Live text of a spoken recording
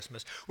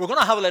Christmas. We're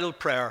going to have a little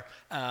prayer.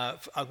 I'm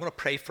going to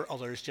pray for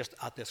others just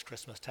at this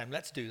Christmas time.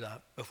 Let's do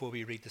that before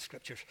we read the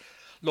scriptures.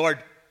 Lord,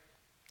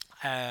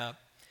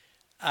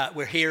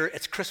 we're here.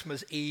 It's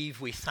Christmas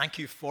Eve. We thank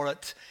you for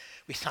it.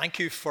 We thank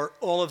you for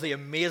all of the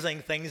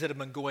amazing things that have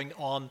been going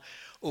on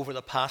over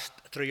the past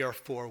 3 or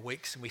 4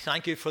 weeks. And we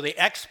thank you for the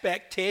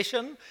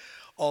expectation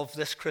of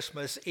this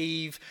Christmas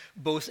Eve,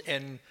 both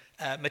in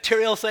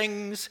material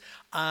things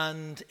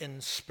and in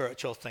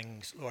spiritual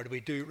things. Lord, we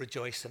do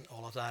rejoice in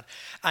all of that.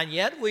 And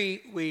yet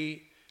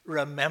we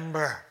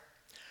remember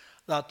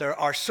that there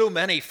are so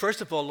many, first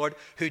of all, Lord,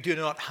 who do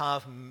not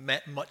have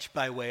much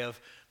by way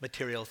of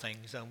material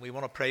things. And we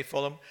want to pray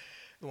for them.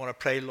 We want to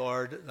pray,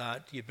 Lord,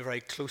 that you be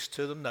very close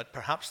to them, that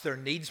perhaps their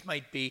needs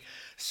might be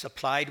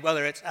supplied,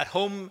 whether it's at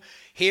home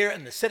here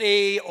in the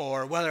city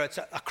or whether it's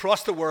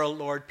across the world.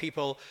 Lord,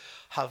 people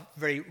have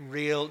very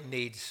real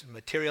needs,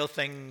 material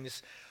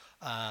things,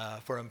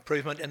 for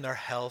improvement in their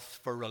health,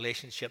 for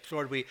relationships.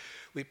 Lord, we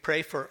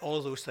pray for all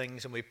of those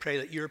things, and we pray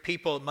that your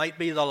people might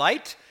be the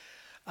light,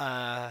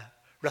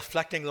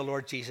 reflecting the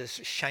Lord Jesus,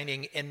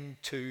 shining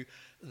into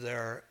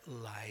their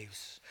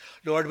lives.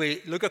 Lord,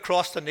 we look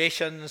across the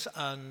nations,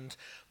 and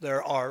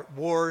there are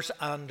wars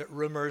and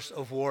rumors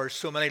of wars.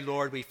 So many,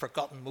 Lord, we've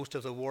forgotten most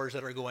of the wars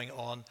that are going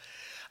on.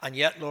 And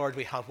yet, Lord,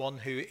 we have one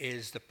who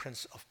is the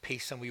Prince of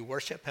Peace, and we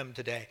worship him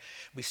today.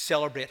 We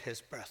celebrate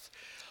his birth.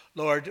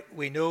 Lord,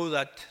 we know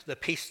that the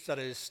peace that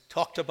is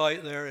talked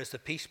about there is the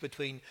peace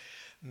between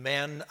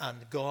men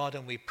and God,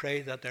 and we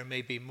pray that there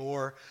may be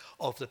more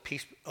of the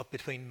peace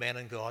between men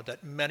and God,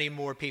 that many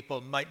more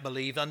people might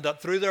believe, and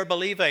that through their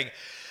believing,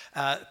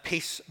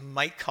 peace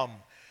might come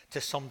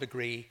to some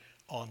degree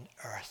on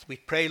earth. We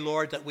pray,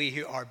 Lord, that we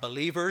who are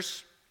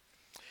believers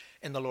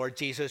in the Lord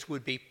Jesus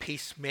would be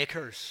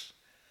peacemakers,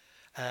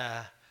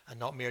 and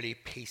not merely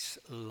peace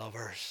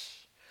lovers.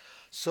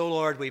 So,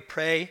 Lord, we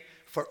pray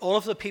for all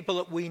of the people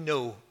that we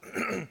know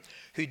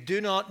who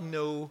do not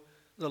know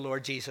the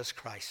Lord Jesus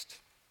Christ,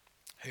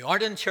 who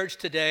aren't in church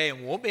today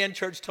and won't be in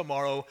church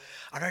tomorrow,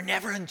 and are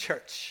never in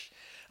church,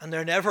 and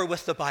they're never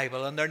with the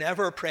Bible, and they're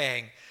never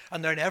praying,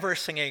 and they're never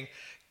singing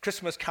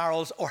Christmas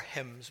carols or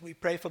hymns. We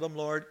pray for them,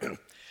 Lord.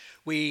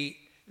 We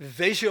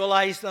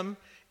visualize them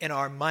in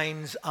our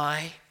mind's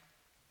eye,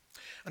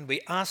 and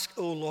we ask,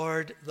 O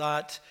Lord,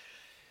 that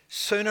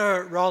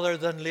sooner rather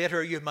than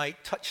later you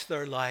might touch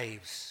their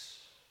lives.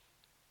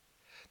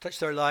 Touch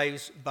their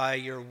lives by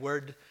your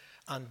word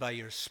and by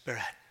your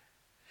spirit.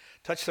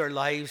 Touch their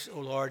lives, O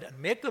Lord, and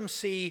make them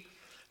see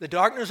the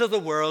darkness of the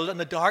world and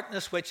the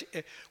darkness which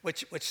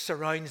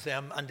surrounds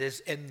them and is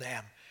in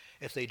them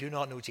if they do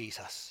not know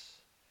Jesus.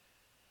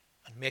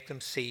 And make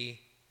them see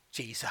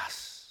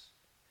Jesus,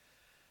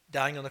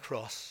 dying on the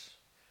cross,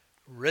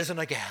 risen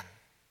again,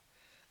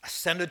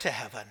 ascended to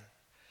heaven,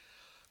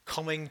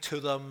 coming to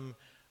them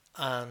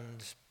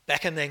and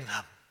beckoning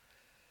them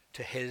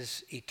to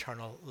his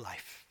eternal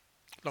life.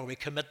 Lord, we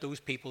commit those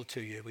people to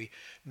you. We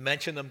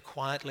mention them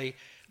quietly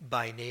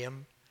by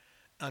name.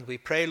 And we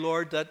pray,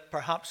 Lord, that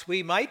perhaps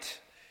we might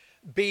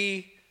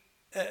be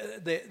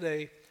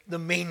the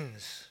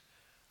means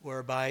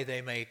whereby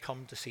they may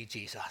come to see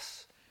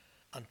Jesus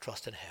and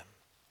trust in him.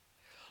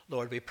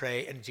 Lord, we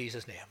pray in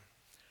Jesus' name.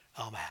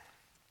 Amen.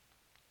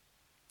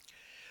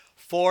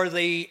 For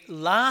the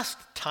last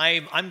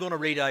time, I'm going to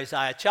read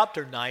Isaiah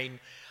chapter 9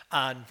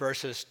 and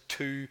verses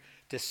 2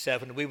 to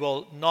 7. We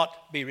will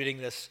not be reading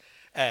this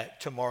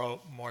tomorrow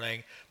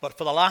morning. But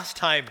for the last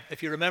time,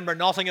 if you remember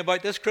nothing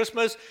about this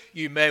Christmas,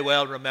 you may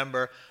well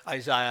remember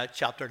Isaiah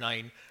chapter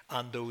 9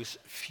 and those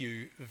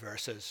few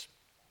verses.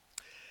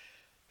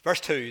 Verse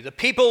 2, the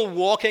people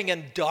walking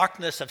in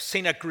darkness have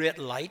seen a great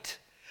light.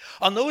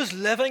 On those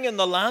living in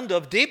the land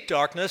of deep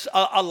darkness,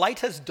 a light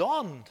has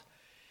dawned.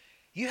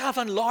 You have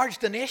enlarged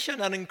the nation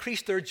and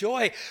increased their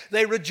joy.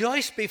 They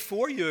rejoice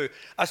before you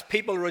as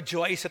people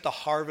rejoice at the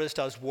harvest,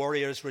 as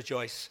warriors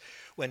rejoice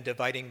when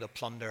dividing the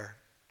plunder.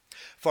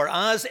 For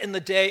as in the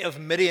day of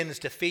Midian's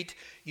defeat,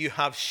 you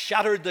have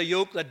shattered the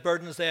yoke that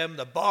burdens them,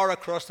 the bar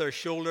across their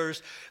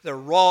shoulders, the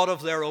rod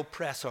of their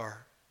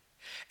oppressor.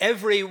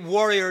 Every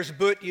warrior's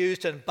boot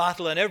used in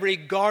battle and every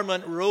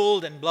garment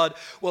rolled in blood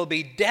will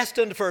be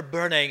destined for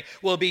burning,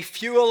 will be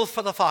fuel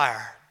for the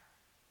fire.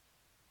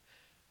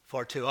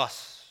 For to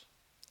us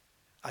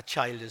a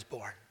child is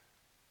born.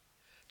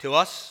 To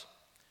us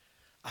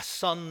a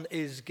son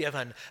is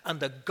given, and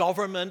the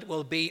government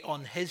will be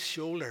on his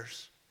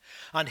shoulders.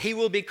 And he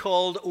will be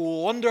called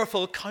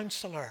Wonderful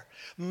Counselor,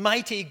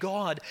 Mighty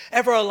God,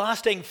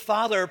 Everlasting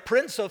Father,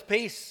 Prince of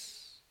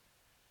Peace.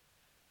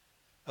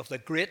 Of the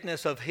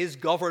greatness of his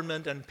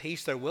government and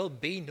peace there will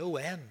be no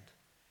end.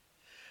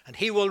 And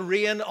he will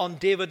reign on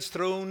David's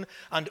throne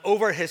and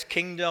over his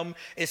kingdom,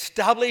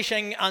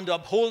 establishing and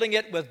upholding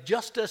it with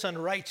justice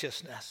and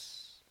righteousness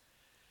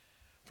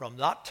from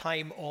that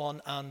time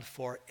on and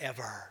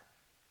forever.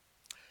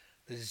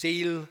 The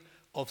zeal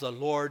of the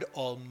Lord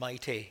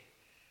Almighty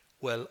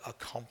will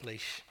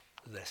accomplish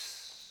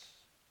this.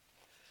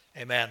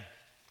 Amen.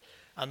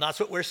 And that's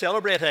what we're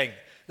celebrating,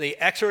 the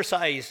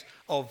exercise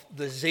of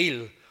the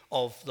zeal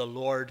of the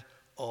Lord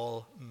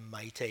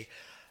Almighty.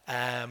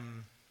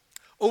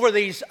 Over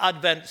these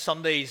Advent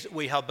Sundays,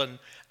 we have been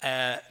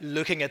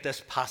looking at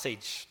this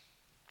passage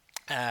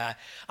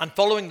and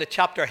following the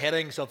chapter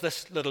headings of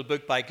this little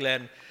book by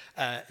Glen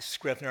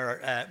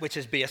Scrivener, which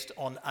is based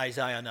on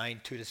Isaiah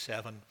 9,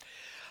 2-7.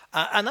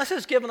 And this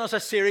has given us a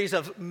series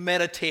of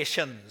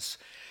meditations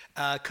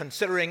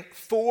considering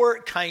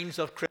four kinds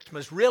of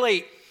Christmas,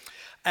 really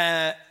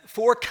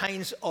four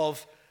kinds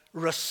of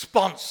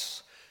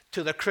response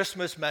to the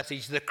Christmas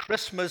message, the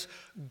Christmas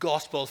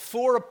gospel,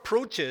 four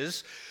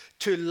approaches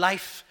to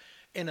life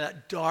in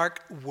a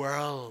dark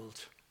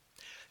world.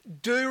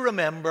 Do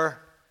remember,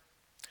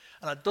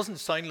 and it doesn't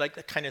sound like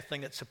the kind of thing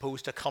that's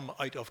supposed to come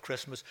out of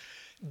Christmas,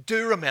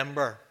 do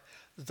remember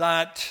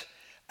that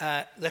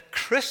the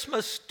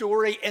Christmas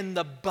story in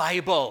the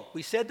Bible,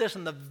 we said this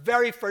on the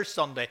very first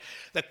Sunday,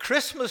 the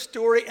Christmas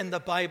story in the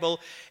Bible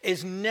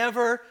is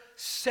never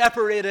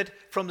separated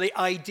from the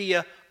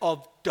idea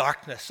of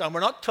darkness. And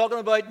we're not talking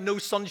about no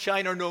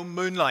sunshine or no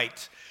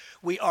moonlight.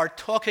 We are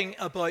talking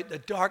about the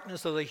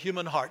darkness of the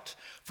human heart,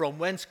 from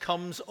whence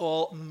comes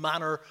all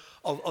manner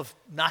of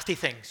nasty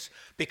things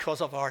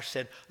because of our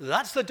sin.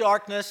 That's the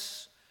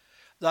darkness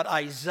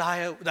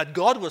that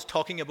God was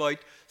talking about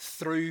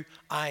through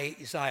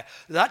Isaiah.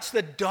 That's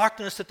the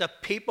darkness that the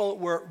people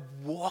were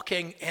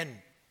walking in.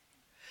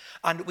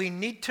 And we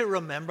need to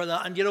remember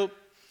that. And you know,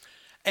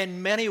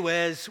 in many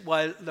ways,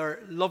 while there are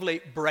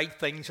lovely bright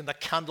things and the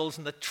candles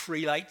and the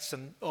tree lights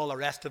and all the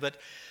rest of it,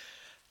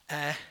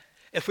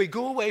 if we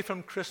go away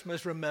from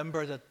Christmas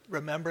remembering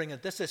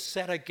that this is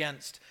set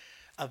against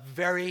a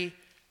very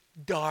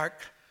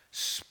dark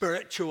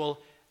spiritual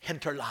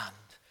hinterland,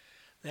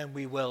 then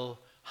we will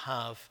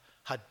have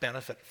had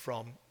benefit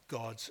from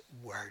God's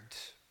word.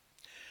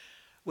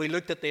 We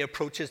looked at the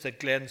approaches that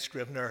Glen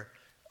Scrivener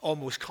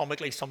almost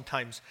comically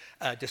sometimes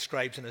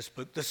describes in his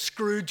book. The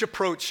Scrooge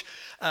approach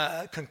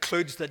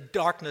concludes that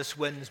darkness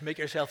wins, make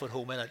yourself at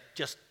home in it,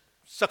 just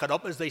suck it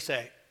up, as they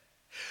say.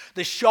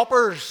 The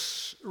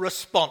shopper's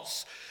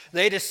response,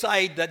 they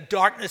decide that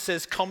darkness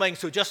is coming,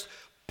 so just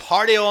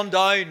party on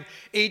down,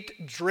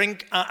 eat,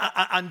 drink,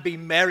 and be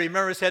merry.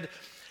 Remember I said,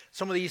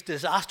 some of these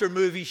disaster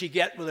movies you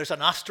get where there's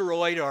an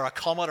asteroid or a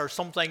comet or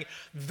something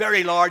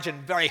very large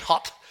and very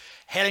hot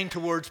heading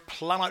towards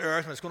planet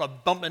Earth, and it's going to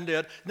bump into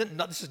it.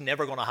 This is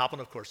never going to happen,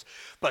 of course,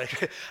 but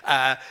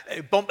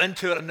bump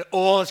into it and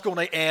all is going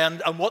to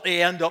end. And what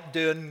they end up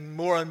doing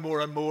more and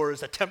more and more is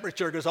the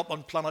temperature goes up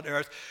on planet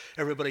Earth,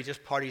 everybody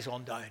just parties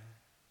on down.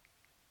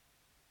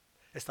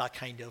 It's that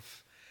kind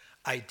of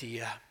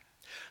idea.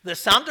 The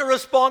Santa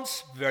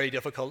response, very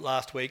difficult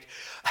last week,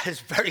 is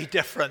very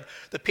different.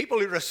 The people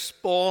who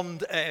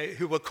respond,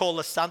 who we call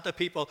the Santa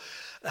people,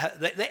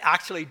 they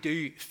actually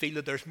do feel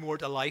that there's more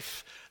to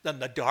life than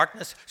the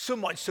darkness, so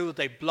much so that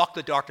they block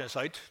the darkness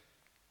out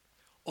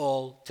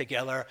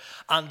altogether,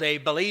 and they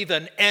believe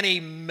in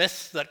any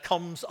myth that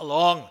comes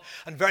along.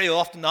 And very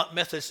often that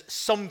myth is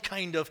some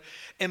kind of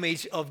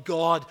image of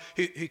God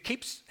who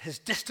keeps his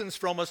distance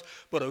from us,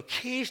 but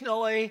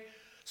occasionally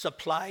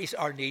supplies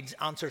our needs,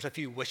 answers a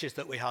few wishes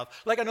that we have,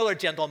 like another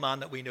gentleman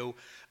that we know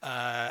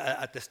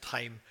at this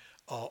time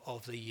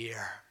of the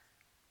year.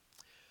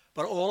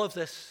 But all of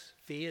this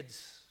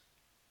fades.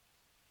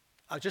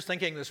 I was just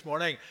thinking this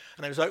morning,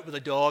 and I was out with a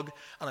dog,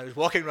 and I was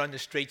walking around the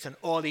streets, and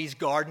all these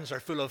gardens are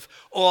full of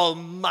all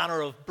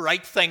manner of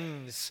bright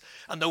things,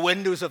 and the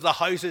windows of the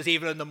houses,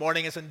 even in the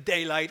morning as in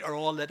daylight, are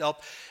all lit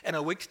up. In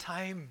a week's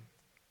time,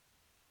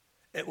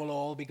 it will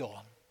all be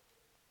gone.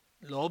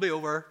 It'll all be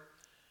over.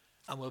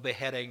 And we'll be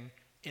heading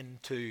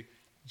into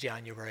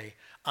January,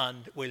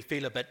 and we'll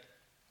feel a bit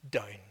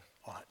down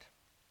on it.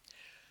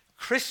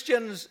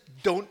 Christians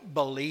don't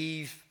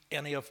believe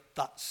any of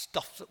that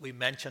stuff that we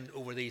mentioned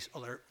over these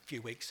other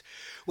few weeks.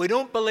 We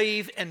don't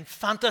believe in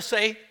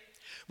fantasy.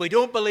 We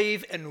don't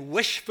believe in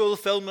wish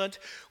fulfillment.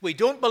 We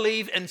don't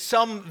believe in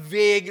some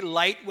vague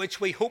light which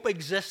we hope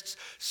exists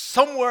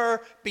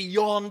somewhere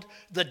beyond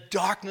the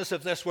darkness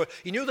of this world.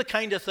 You know the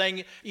kind of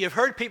thing you've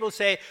heard people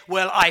say,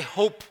 well, I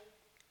hope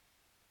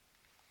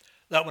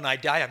that when I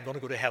die, I'm going to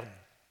go to heaven.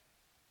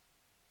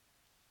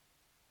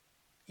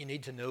 You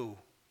need to know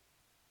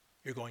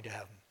you're going to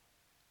heaven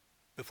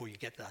before you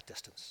get that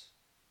distance.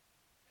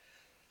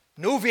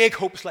 No vague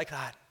hopes like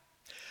that.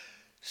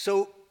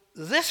 So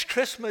this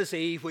Christmas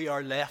Eve, we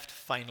are left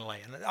finally,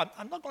 and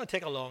I'm not going to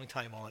take a long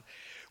time on it,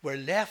 we're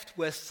left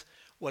with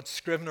what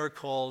Scrivener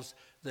calls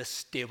the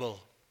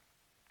stable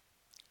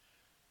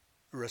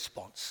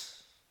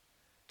response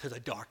to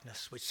the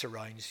darkness which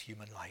surrounds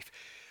human life.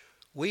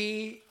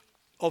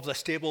 Of the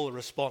stable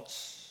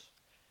response,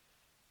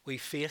 we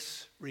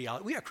face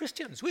reality. We are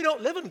Christians. We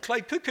don't live in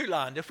cloud cuckoo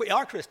land if we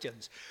are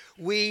Christians.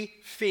 We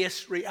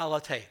face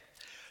reality.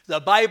 The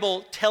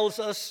Bible tells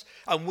us,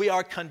 and we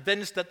are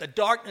convinced that the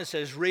darkness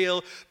is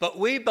real, but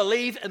we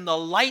believe in the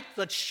light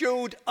that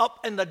showed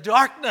up in the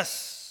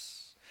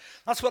darkness.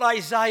 That's what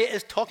Isaiah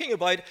is talking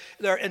about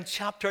there in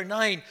chapter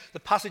 9, the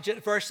passage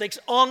at verse 6.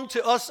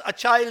 Unto us a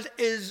child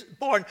is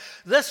born.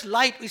 This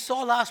light we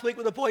saw last week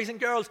with the boys and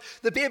girls,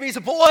 the baby's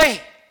a boy.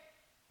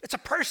 It's a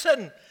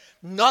person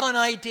Not an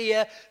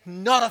idea,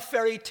 not a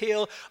fairy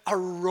tale, a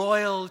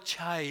royal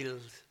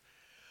child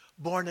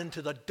born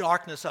into the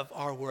darkness of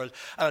our world.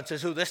 And it's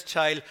as though this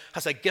child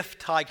has a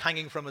gift tag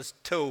hanging from his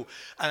toe,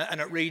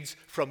 and it reads,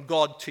 "From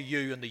God to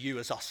you," and the "you"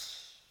 is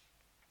us.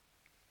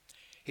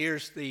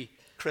 Here's the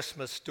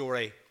Christmas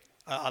story,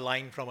 a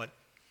line from it.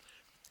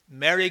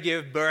 Mary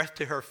gave birth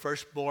to her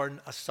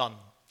firstborn, a son.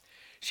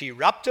 She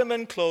wrapped him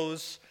in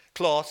cloths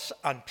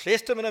and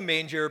placed him in a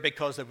manger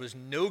because there was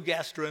no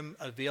guest room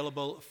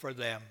available for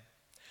them.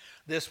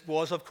 This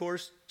was, of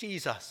course,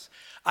 Jesus,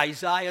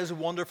 Isaiah's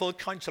wonderful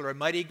counselor,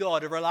 mighty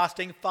God,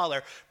 everlasting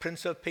Father,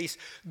 Prince of Peace.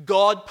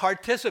 God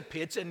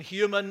participates in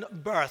human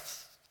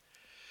birth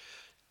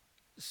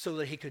so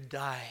that he could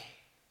die.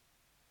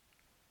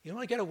 You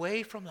want to get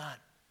away from that.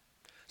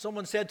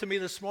 Someone said to me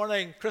this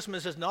morning,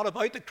 Christmas is not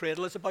about the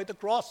cradle, it's about the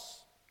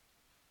cross.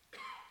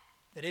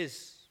 It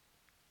is.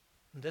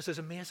 And this is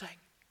amazing.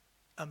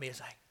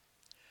 Amazing.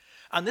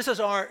 And this is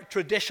our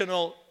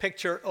traditional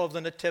picture of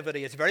the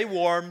Nativity. It's very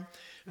warm,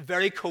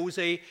 very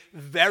cozy,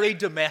 very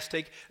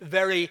domestic,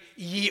 very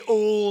ye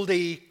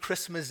olde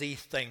Christmassy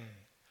thing.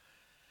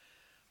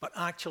 But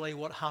actually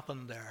what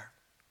happened there,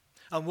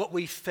 and what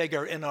we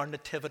figure in our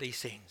nativity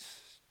scenes,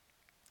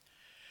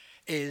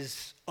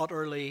 is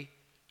utterly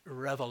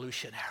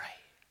revolutionary.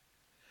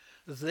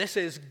 This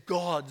is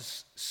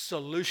God's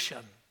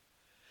solution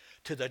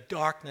to the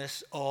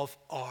darkness of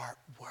our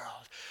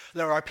world.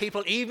 There are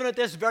people, even at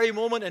this very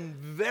moment, in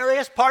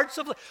various parts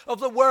of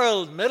the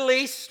world, Middle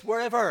East,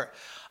 wherever,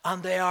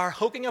 and they are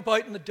hooking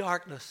about in the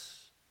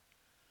darkness,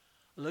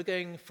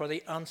 looking for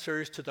the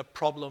answers to the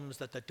problems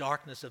that the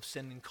darkness of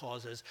sin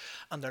causes,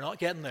 and they're not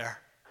getting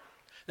there.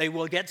 They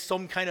will get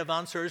some kind of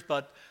answers,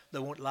 but they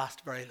won't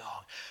last very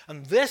long.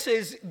 And this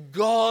is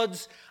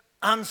God's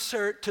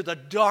answer to the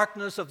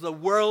darkness of the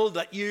world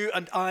that you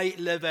and I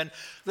live in.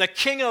 The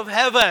King of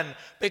Heaven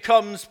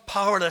becomes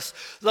powerless.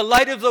 The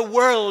light of the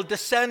world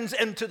descends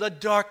into the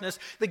darkness.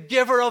 The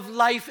giver of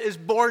life is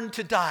born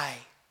to die.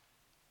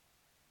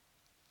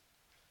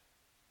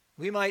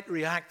 We might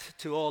react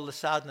to all the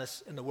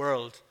sadness in the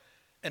world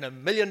in a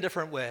million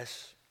different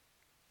ways.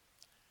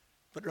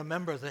 But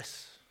remember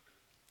this.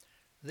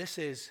 This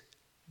is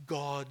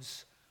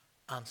God's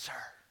answer.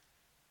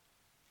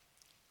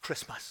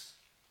 Christmas.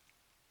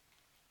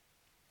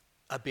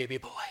 A baby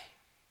boy,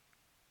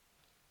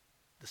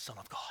 the Son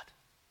of God.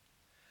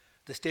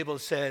 The stable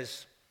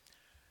says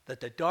that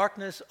the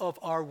darkness of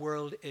our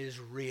world is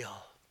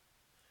real,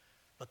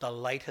 but the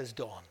light has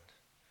dawned,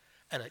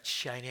 and it's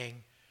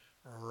shining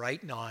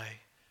right now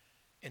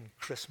in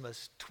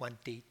Christmas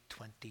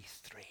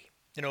 2023.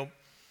 You know,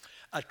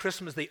 at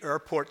Christmas, the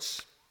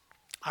airports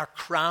are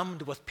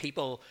crammed with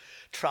people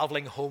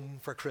traveling home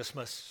for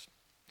Christmas.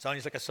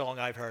 Sounds like a song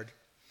I've heard.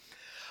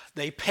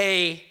 They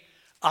pay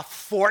a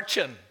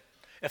fortune.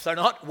 If they're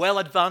not well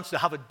advanced, they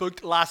have it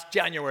booked last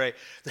January.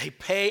 They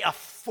pay a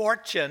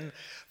fortune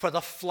for the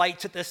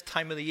flights at this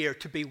time of the year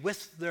to be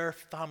with their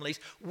families.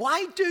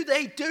 Why do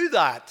they do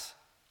that?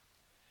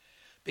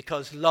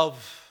 Because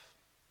love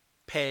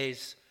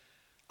pays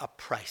a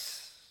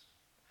price.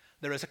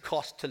 There is a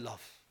cost to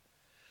love,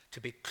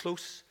 to be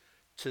close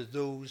to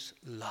those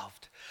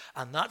loved.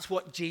 And that's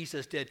what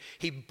Jesus did.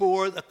 He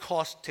bore the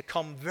cost to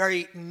come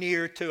very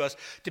near to us,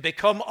 to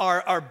become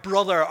our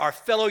brother, our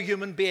fellow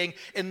human being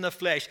in the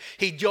flesh.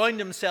 He joined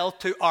himself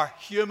to our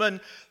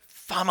human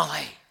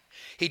family.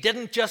 He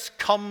didn't just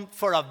come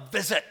for a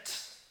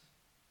visit.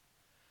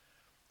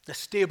 The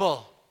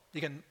stable, you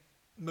can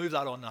move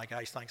that on now,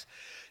 guys, thanks.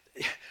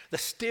 The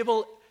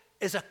stable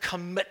is a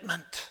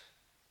commitment.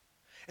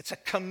 It's a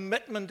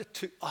commitment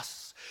to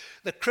us.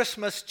 The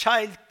Christmas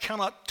child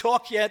cannot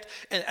talk yet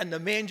in the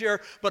manger,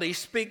 but he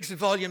speaks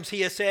volumes.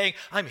 He is saying,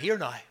 I'm here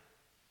now.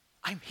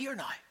 I'm here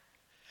now.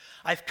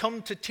 I've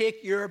come to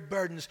take your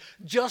burdens,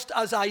 just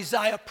as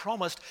Isaiah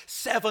promised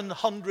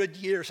 700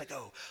 years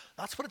ago.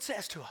 That's what it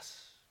says to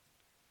us.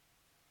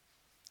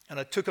 And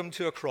it took him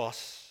to a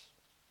cross.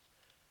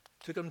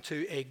 Took him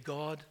to a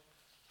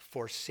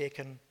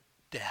God-forsaken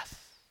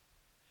death.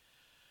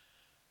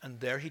 And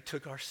there he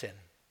took our sin.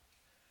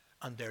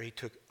 And there he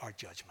took our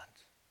judgment.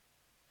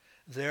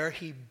 There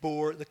he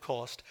bore the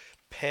cost,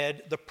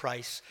 paid the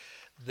price.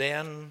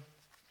 Then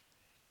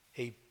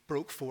he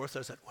broke forth,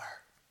 as it were,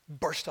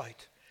 burst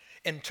out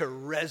into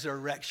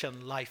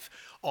resurrection life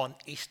on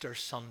Easter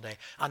Sunday.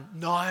 And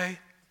now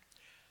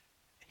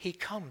he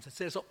comes. It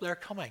says up there,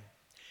 coming.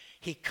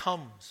 He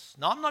comes.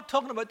 Now, I'm not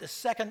talking about the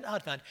second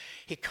advent.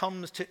 He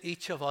comes to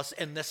each of us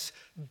in this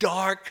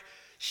dark,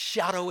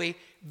 shadowy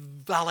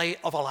valley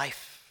of a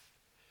life.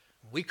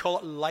 We call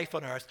it life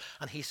on earth.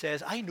 And he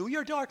says, I know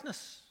your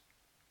darkness.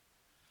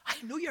 I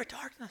know your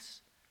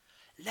darkness.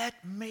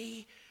 Let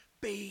me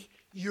be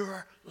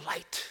your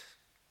light.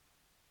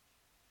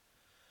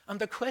 And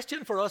the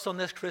question for us on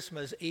this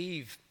Christmas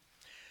Eve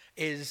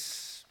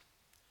is,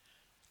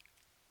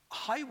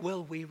 how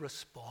will we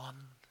respond?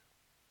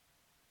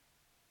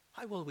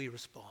 How will we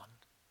respond?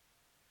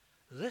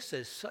 This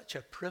is such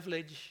a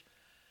privilege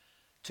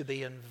to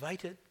be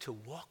invited to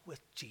walk with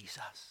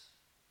Jesus.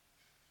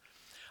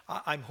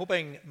 I'm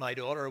hoping my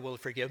daughter will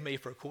forgive me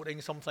for quoting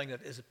something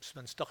that has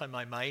been stuck in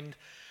my mind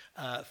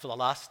for the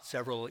last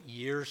several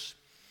years.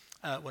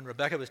 When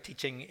Rebecca was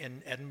teaching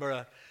in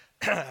Edinburgh,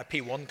 a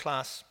P1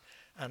 class,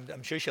 and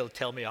I'm sure she'll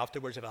tell me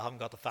afterwards if I haven't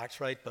got the facts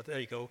right, but there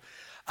you go.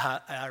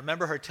 I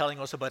remember her telling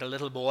us about a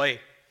little boy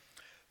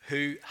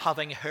who,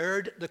 having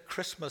heard the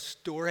Christmas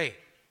story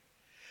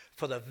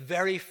for the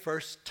very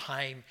first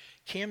time,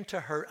 came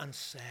to her and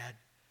said,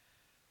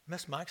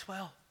 "Miss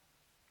Maxwell,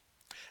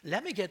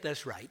 let me get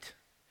this right.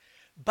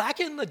 Back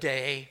in the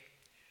day,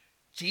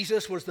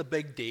 Jesus was the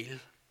big deal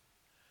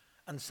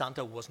and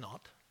Santa was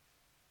not.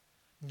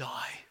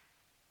 Now,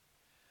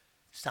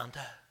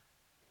 Santa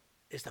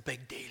is the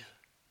big deal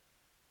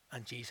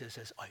and Jesus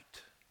is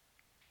out."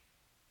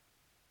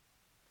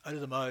 Out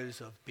of the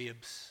mouths of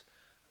babes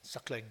and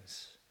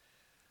sucklings.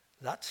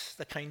 That's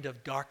the kind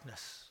of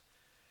darkness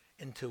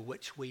into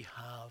which we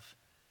have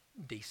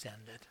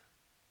descended.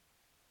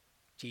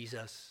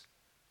 Jesus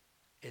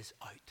is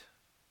out.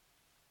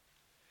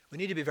 We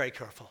need to be very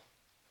careful.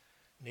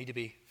 We need to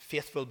be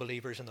faithful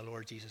believers in the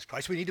Lord Jesus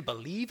Christ. We need to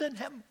believe in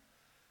him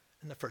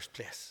in the first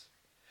place.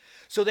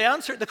 So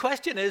the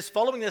question is,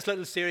 following this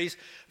little series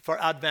for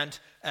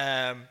Advent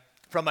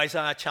from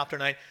Isaiah chapter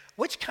 9,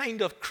 which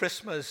kind of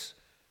Christmas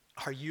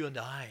are you and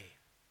I?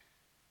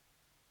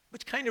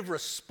 Which kind of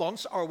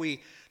response are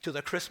we to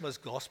the Christmas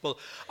gospel?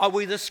 Are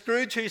we the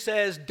Scrooge who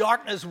says,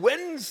 darkness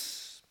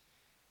wins,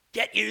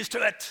 get used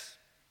to it?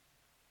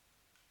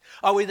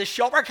 Are we the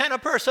shopper kind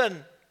of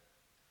person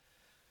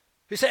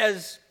who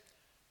says,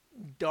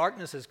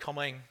 darkness is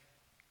coming,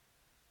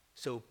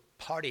 so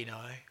party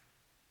now?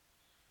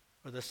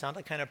 Or the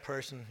Santa kind of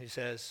person who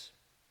says,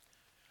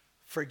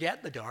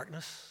 forget the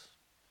darkness,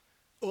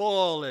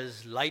 all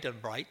is light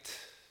and bright?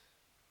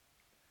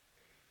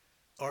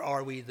 Or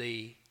are we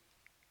the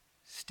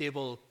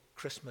stable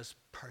Christmas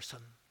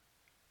person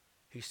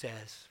who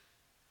says,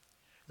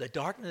 the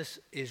darkness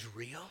is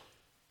real,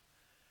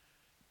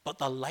 but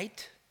the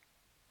light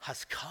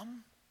has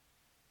come?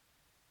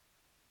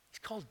 He's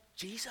called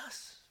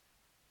Jesus,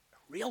 a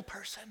real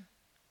person.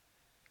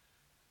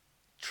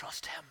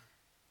 Trust him.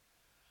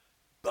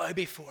 Bow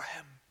before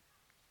him.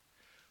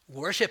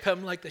 Worship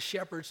him like the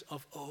shepherds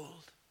of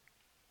old.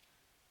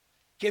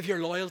 Give your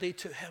loyalty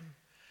to him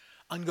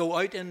and go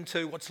out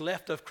into what's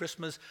left of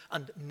Christmas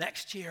and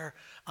next year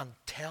and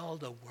tell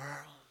the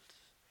world.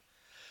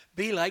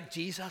 Be like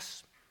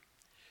Jesus.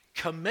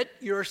 Commit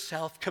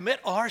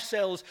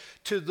ourselves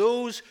to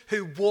those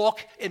who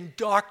walk in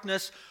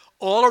darkness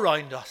all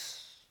around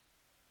us.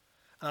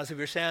 And as we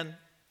were saying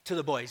to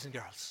the boys and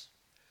girls,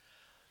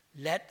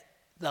 let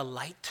the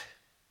light,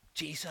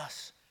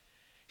 Jesus,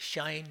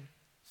 shine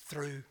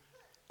through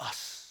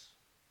us.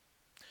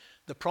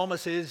 The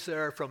promise is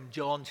there from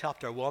John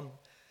chapter 1.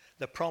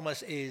 The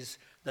promise is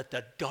that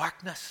the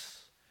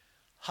darkness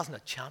hasn't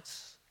a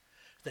chance.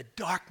 The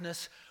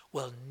darkness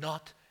will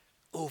not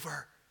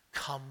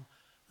overcome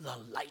the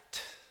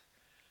light,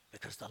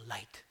 because the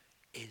light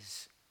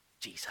is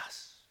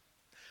Jesus.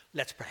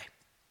 Let's pray.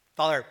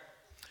 Father,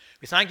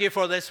 we thank you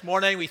for this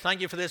morning. We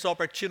thank you for this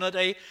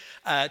opportunity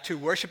to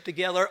worship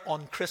together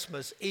on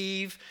Christmas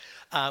Eve.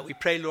 We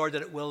pray, Lord,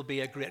 that it will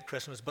be a great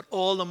Christmas, but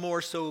all the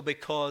more so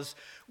because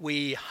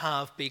we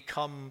have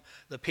become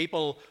the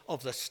people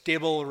of the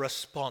stable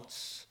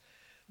response,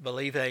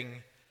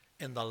 believing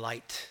in the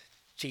light,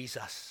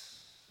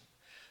 Jesus.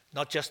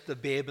 Not just the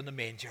babe in the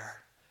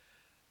manger,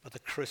 but the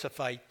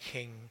crucified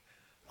King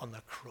on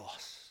the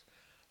cross.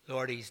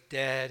 Lord, he's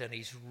dead and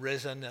he's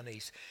risen and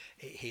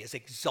he is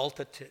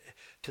exalted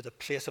to the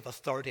place of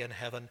authority in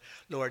heaven.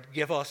 Lord,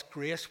 give us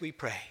grace, we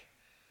pray,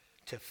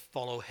 to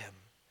follow him.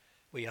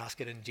 We ask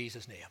it in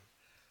Jesus' name.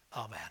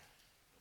 Amen.